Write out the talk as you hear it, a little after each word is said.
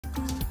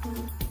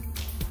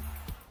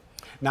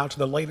Now to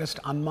the latest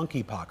on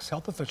monkeypox.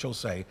 Health officials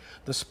say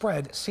the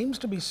spread seems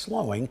to be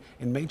slowing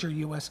in major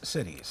U.S.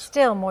 cities.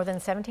 Still, more than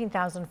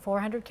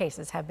 17,400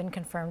 cases have been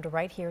confirmed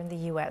right here in the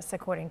U.S.,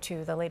 according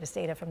to the latest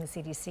data from the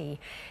CDC.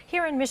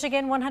 Here in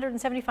Michigan,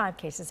 175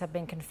 cases have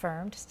been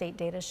confirmed. State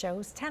data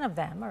shows 10 of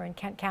them are in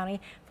Kent County,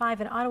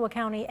 5 in Ottawa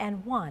County,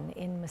 and 1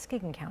 in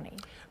Muskegon County.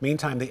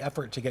 Meantime, the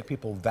effort to get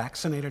people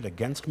vaccinated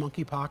against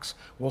monkeypox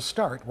will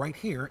start right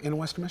here in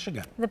West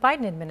Michigan. The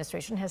Biden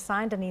administration has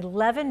signed an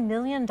 $11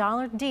 million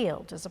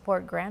deal to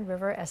support Grand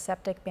River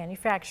Aseptic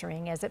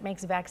Manufacturing as it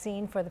makes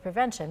vaccine for the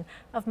prevention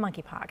of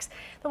monkeypox.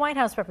 The White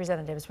House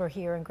representatives were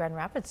here in Grand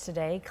Rapids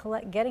today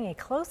getting a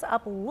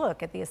close-up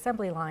look at the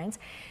assembly lines.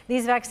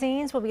 These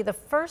vaccines will be the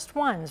first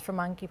ones for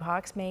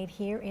monkeypox made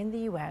here in the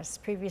U.S.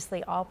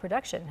 Previously, all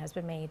production has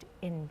been made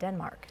in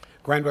Denmark.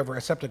 Grand River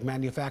Aseptic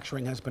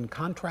Manufacturing has been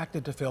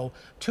contracted to fill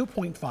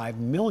 2.5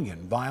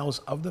 million vials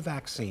of the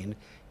vaccine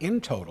in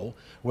total,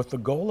 with the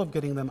goal of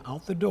getting them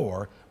out the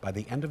door by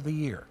the end of the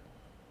year.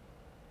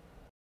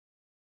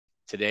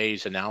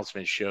 Today's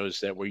announcement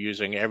shows that we're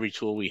using every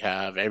tool we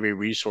have, every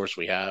resource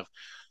we have,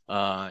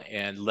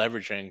 and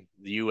leveraging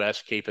the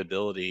U.S.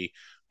 capability.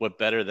 What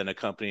better than a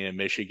company in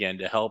Michigan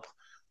to help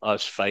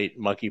us fight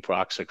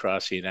monkeypox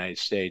across the United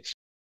States?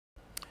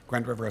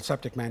 Grand River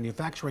Aseptic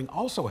Manufacturing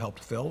also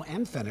helped fill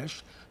and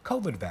finish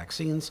COVID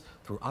vaccines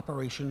through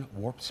Operation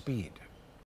Warp Speed.